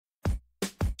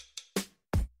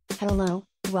Hello,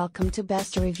 welcome to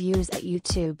Best Reviews at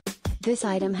YouTube. This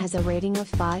item has a rating of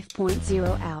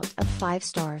 5.0 out of 5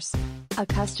 stars. A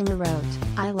customer wrote,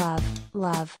 "I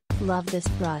love this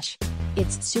brush.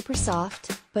 It's super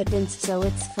soft, but dense, so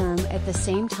it's firm at the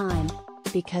same time.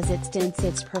 Because it's dense,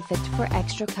 it's perfect for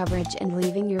extra coverage and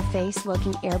leaving your face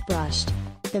looking airbrushed.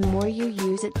 The more you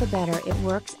use it, the better it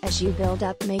works as you build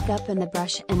up makeup in the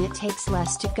brush, and it takes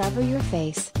less to cover your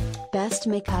face. Best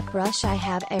makeup brush I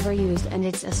have ever used, and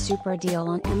it's a super deal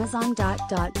on Amazon.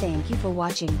 Thank you for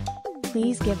watching.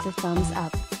 Please give the thumbs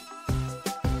up.